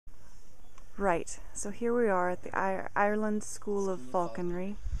Right, so here we are at the Ireland School of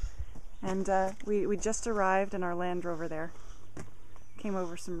Falconry, and we just arrived in our Land Rover there. Came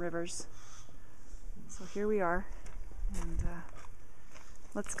over some rivers. So here we are, and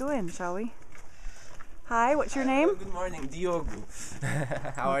let's go in, shall we? Hi, what's your name? Good morning, Diogo.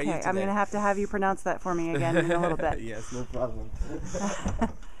 How are you today? I'm going to have you pronounce that for me again in a little bit. Yes, no problem.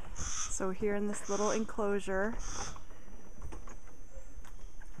 So here in this little enclosure.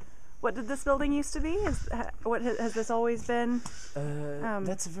 What did this building used to be? What has this always been?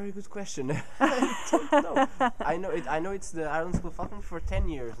 That's a very good question. I don't know. I know it's the Ireland School of Falconry for 10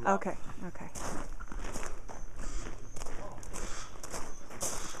 years now. Okay.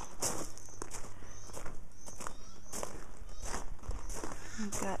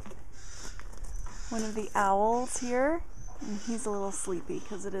 We've got one of the owls here, and he's a little sleepy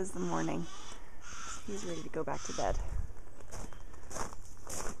because it is the morning. He's ready to go back to bed.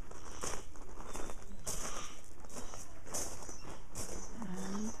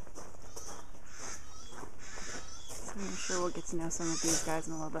 I'm sure we'll get to know some of these guys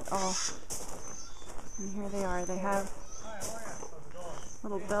in a little bit. Oh, and here they are. They have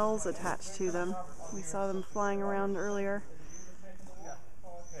little bells attached to them. We saw them flying around earlier.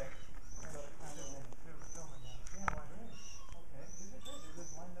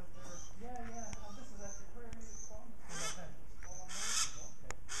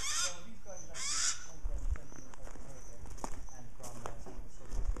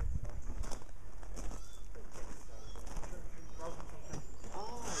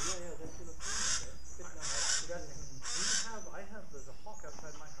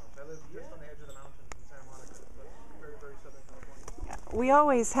 We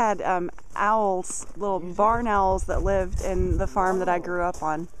always had owls, little barn owls that lived in the farm that I grew up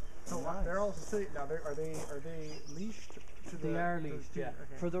on. Oh, they're all now. Are they leashed? They are leashed, yeah,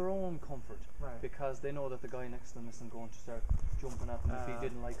 okay. For their own comfort, right. Because they know that the guy next to them isn't going to start jumping at them if he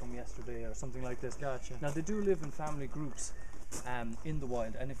didn't like them yesterday or something like this. Gotcha. Now they do live in family groups in the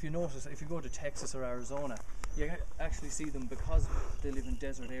wild, and if you notice, if you go to Texas or Arizona, you actually see them because they live in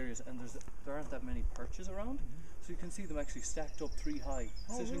desert areas and there aren't that many perches around. So you can see them actually stacked up 3 high,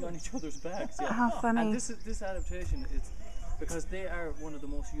 sitting on each other's backs. Yeah. How funny! And this adaptation is because they are one of the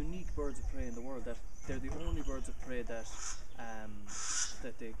most unique birds of prey in the world. That they're the only birds of prey that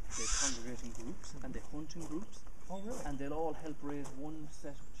they congregate in groups and they hunt in groups. Oh, really? And they'll all help raise one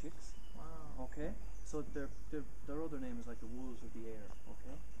set of chicks. Wow. Okay. So their other name is like the wolves of the air.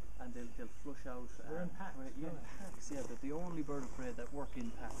 Okay. And they'll flush out. They're in packs. Yeah, in packs. Yeah, they're the only bird of prey that work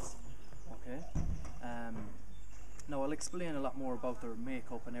in packs. Okay. Now I'll explain a lot more about their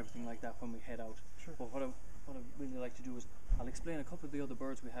makeup and everything like that when we head out. Sure. But what I really like to do is I'll explain a couple of the other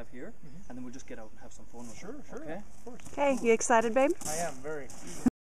birds we have here, and then we'll just get out and have some fun with them. Sure. Okay. Of course. Okay, you excited, babe? I am very.